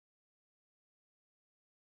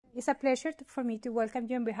It's a pleasure for me to welcome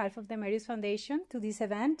you on behalf of the Merius Foundation to this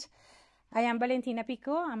event. I am Valentina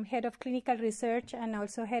Picot. I'm head of clinical research and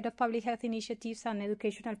also head of public health initiatives and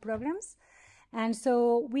educational programs. And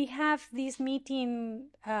so we have this meeting,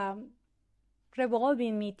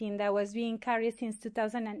 revolving meeting that was being carried since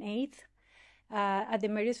 2008 at the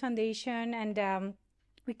Merius Foundation, and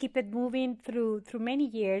we keep it moving through many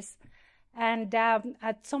years. And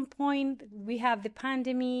at some point, we have the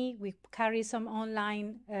pandemic. We carry some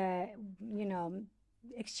online,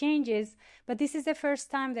 exchanges. But this is the first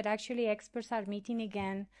time that actually experts are meeting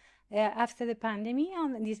again after the pandemic,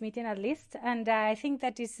 on this meeting at least. And I think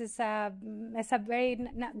that this is a very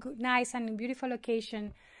nice and beautiful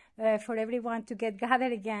occasion for everyone to get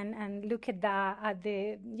gathered again and look at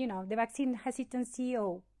the vaccine hesitancy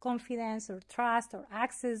or confidence or trust or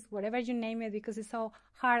access, whatever you name it, because it's so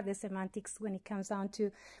hard, the semantics, when it comes down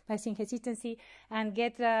to vaccine hesitancy, and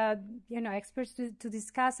get experts to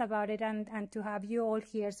discuss about it and to have you all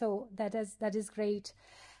here. So that is great.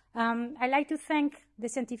 I'd like to thank the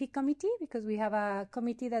scientific committee, because we have a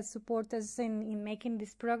committee that supports us in making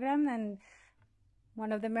this program, and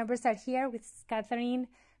one of the members are here with Catherine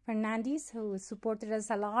Fernandez, who supported us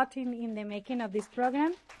a lot in the making of this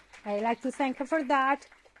program. I'd like to thank her for that.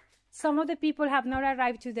 Some of the people have not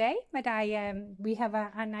arrived today, but we have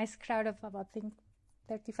a nice crowd of about, I think,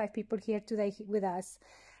 35 people here today with us.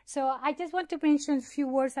 So I just want to mention a few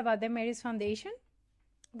words about the Merius Foundation.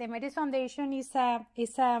 The Merius Foundation is a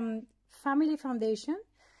family foundation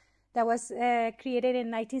that was created in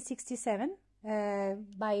 1967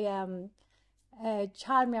 by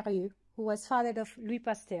Charles Merieux, who was father of Louis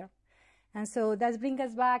Pasteur. And so that brings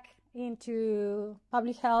us back into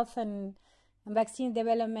public health and vaccine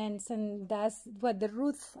developments, and that's what the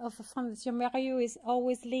roots of Fondation Merieux is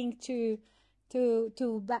always linked to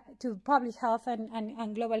public health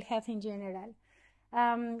and global health in general.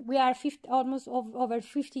 We are almost over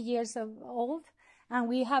 50 years old, and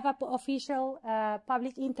we have an official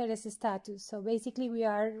public interest status. So basically, we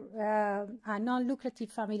are a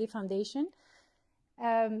non-lucrative family foundation.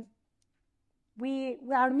 Our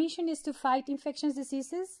mission is to fight infectious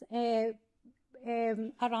diseases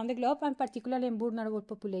around the globe, and particularly in vulnerable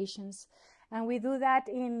populations. And we do that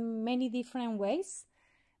in many different ways.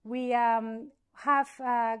 We have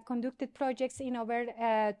conducted projects in over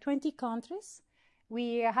 20 countries.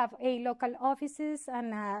 We have 8 local offices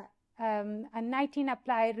and 19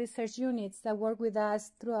 applied research units that work with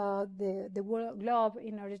us throughout the world globe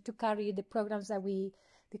in order to carry the programs that we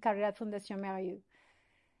carry at Fondation Merieux.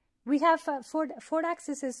 We have four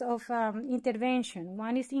axes of intervention.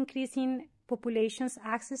 One is increasing populations'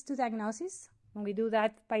 access to diagnosis, and we do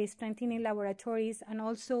that by strengthening laboratories and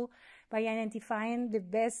also by identifying the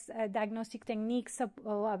best diagnostic techniques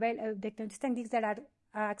techniques that are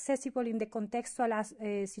accessible in the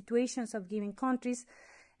contextual situations of given countries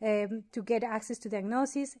to get access to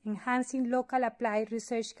diagnosis, enhancing local applied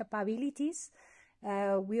research capabilities.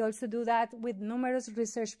 We also do that with numerous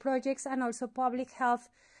research projects and also public health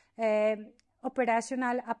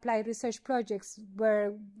operational applied research projects,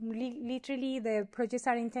 where literally the projects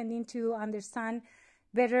are intending to understand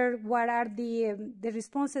better what are the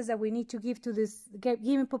responses that we need to give to this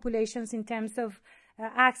given populations in terms of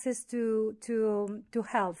access to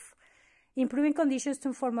health, improving conditions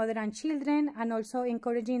for mother and children, and also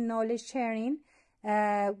encouraging knowledge sharing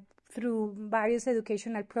through various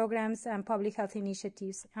educational programs and public health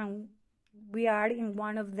initiatives. And we are in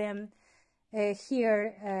one of them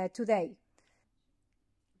here today.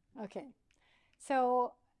 Okay,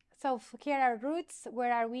 so here are roots.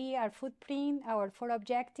 Where are we? Our footprint, our 4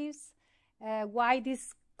 objectives. Why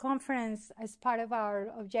this conference as part of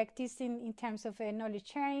our objectives in terms of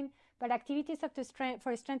knowledge sharing, but activities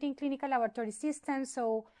for strengthening clinical laboratory systems.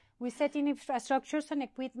 So we set in infrastructures and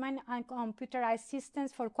equipment and computerized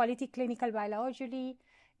systems for quality clinical biology,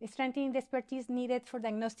 strengthening the expertise needed for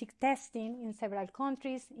diagnostic testing in several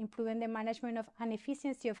countries, improving the management of and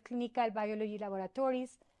efficiency of clinical biology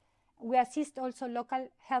laboratories. We assist also local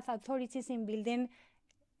health authorities in building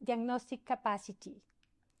diagnostic capacity.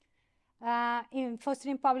 In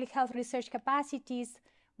fostering public health research capacities,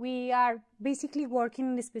 we are basically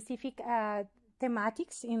working in specific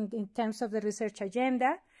thematics in terms of the research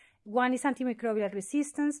agenda. One is antimicrobial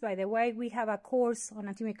resistance. By the way, we have a course on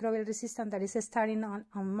antimicrobial resistance that is starting on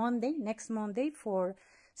Monday, next Monday, for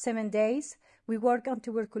 7 days. We work on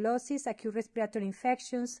tuberculosis, acute respiratory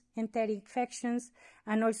infections, enteric infections,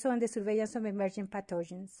 and also on the surveillance of emerging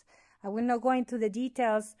pathogens. I will not go into the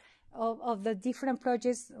details of the different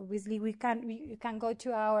projects. Obviously, you can go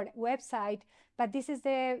to our website, but this is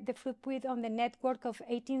the footprint on the network of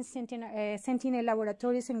 18 Sentinel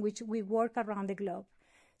laboratories in which we work around the globe.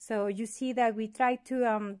 So you see that we try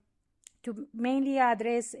to mainly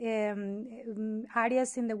address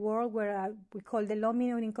areas in the world where we call the low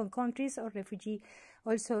middle income countries, or refugee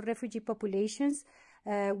populations,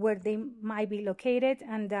 where they might be located,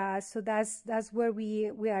 and so that's where we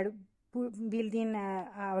are building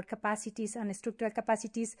our capacities and structural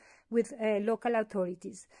capacities with local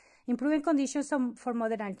authorities. Improving conditions for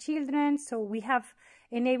mother and children, so we have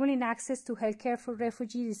enabling access to healthcare for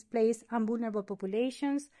refugees, displaced, and vulnerable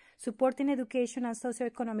populations, supporting education and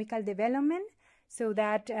socioeconomic development, so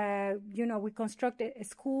that we construct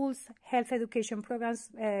schools, health education programs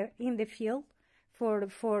in the field for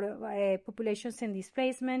populations in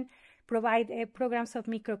displacement, provide programs of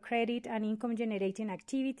microcredit and income-generating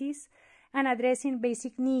activities, and addressing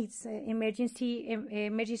basic needs,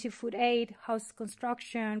 emergency food aid, house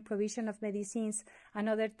construction, provision of medicines, and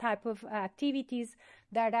other type of activities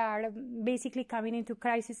that are basically coming into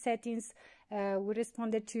crisis settings. We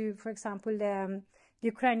responded to, for example, the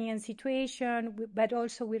Ukrainian situation, but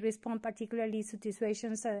also we respond particularly to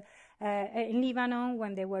situations in Lebanon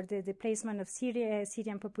when there were the displacement of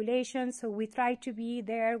Syrian population. So we try to be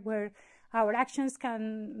there where our actions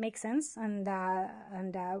can make sense and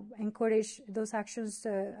encourage those actions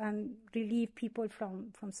and relieve people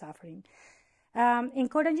from suffering.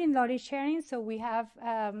 Encouraging knowledge sharing, so we have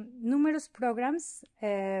numerous programs,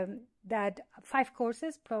 that 5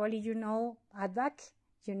 courses, probably ADVAC,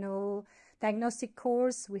 diagnostic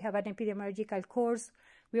course, we have an epidemiological course,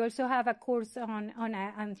 we also have a course on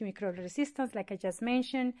antimicrobial resistance, like I just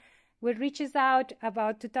mentioned, which reaches out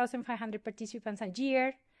about 2,500 participants a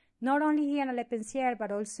year, not only here in Alepencier,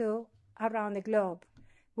 but also around the globe,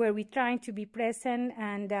 where we're trying to be present,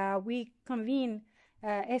 and we convene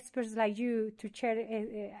experts like you to share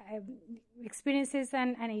experiences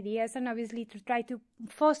and ideas, and obviously to try to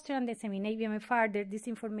foster and disseminate even further this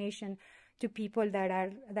information to people that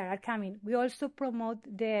are coming. We also promote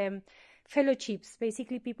the fellowships,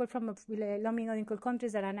 basically people from low-middle income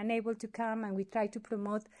countries that are unable to come, and we try to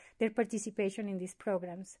promote their participation in these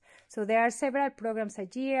programs. So there are several programs a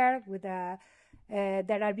year with that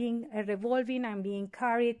are being revolving and being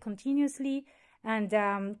carried continuously, and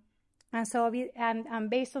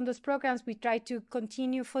based on those programs, we try to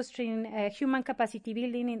continue fostering human capacity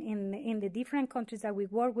building in the different countries that we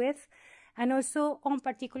work with, and also on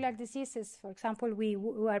particular diseases. For example, we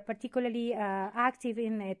are particularly active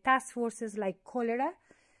in task forces like cholera,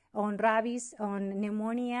 on rabies, on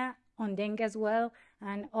pneumonia, on dengue as well,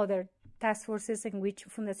 and other task forces in which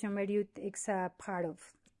Fundación Meriut is a part of.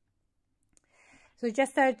 So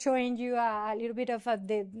just showing you a little bit of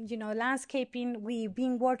the landscaping. We've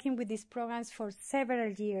been working with these programs for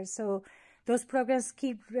several years, so those programs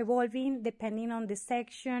keep revolving depending on the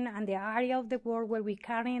section and the area of the world where we're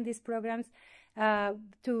carrying these programs,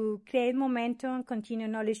 to create momentum, continue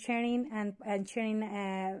knowledge sharing, and sharing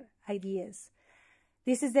ideas.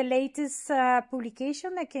 This is the latest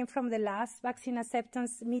publication that came from the last vaccine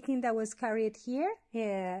acceptance meeting that was carried here,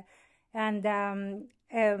 and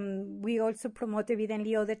we also promote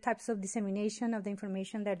evidently other types of dissemination of the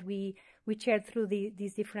information that we share through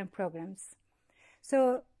these different programs.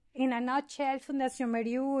 So in a nutshell, Fundación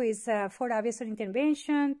Meriut is for aviation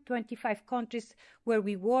intervention, 25 countries where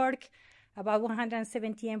we work, about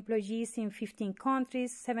 170 employees in 15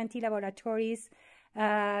 countries, 70 laboratories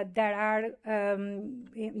that are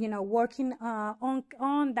working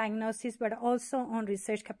on diagnosis, but also on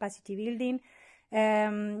research capacity building.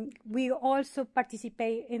 We also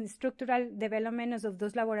participate in structural development of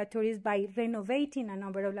those laboratories by renovating a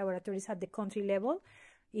number of laboratories at the country level,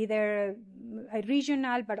 either a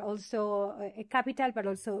regional, but also a capital, but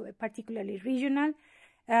also particularly regional.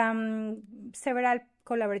 Several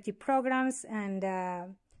collaborative programs and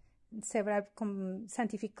several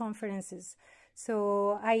scientific conferences.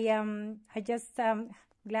 So I just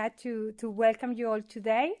glad to welcome you all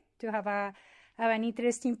today to have an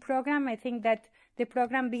interesting program. I think that the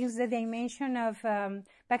program brings the dimension of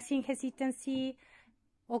vaccine hesitancy,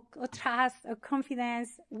 or trust, or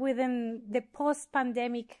confidence within the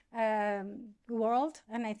post-pandemic world.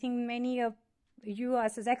 And I think many of you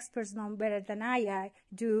as experts know better than I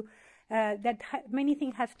do that many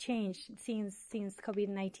things have changed since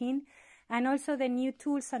COVID-19. And also the new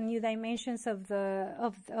tools and new dimensions of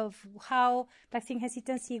how vaccine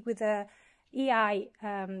hesitancy with the EI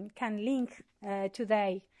can link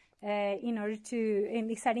today in order to, in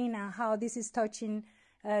this arena, how this is touching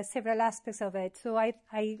several aspects of it. So I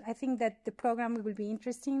think that the program will be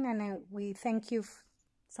interesting, and we thank you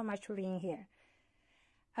so much for being here.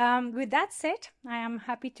 With that said, I am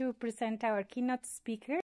happy to present our keynote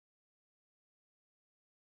speaker,